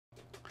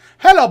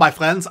Hello, my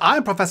friends.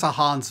 I'm Professor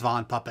Hans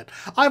Von Puppet.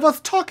 I was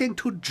talking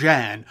to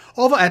Jan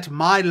over at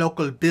My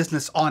Local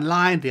Business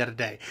Online the other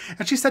day,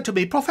 and she said to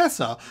me,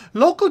 Professor,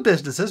 local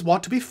businesses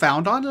want to be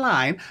found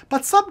online,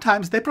 but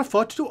sometimes they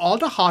prefer to do all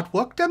the hard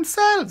work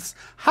themselves.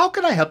 How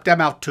can I help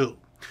them out too?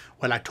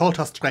 Well, I told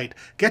her straight,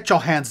 get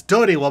your hands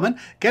dirty, woman.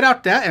 Get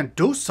out there and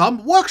do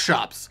some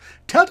workshops.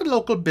 Tell the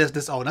local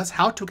business owners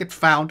how to get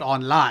found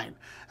online.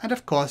 And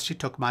of course, she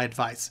took my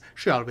advice.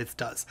 She always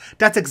does.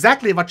 That's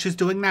exactly what she's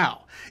doing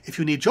now. If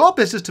you need your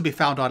business to be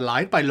found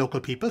online by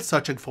local people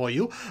searching for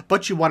you,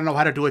 but you want to know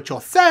how to do it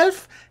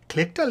yourself,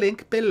 click the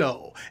link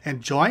below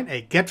and join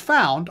a Get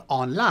Found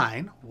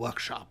Online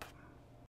workshop.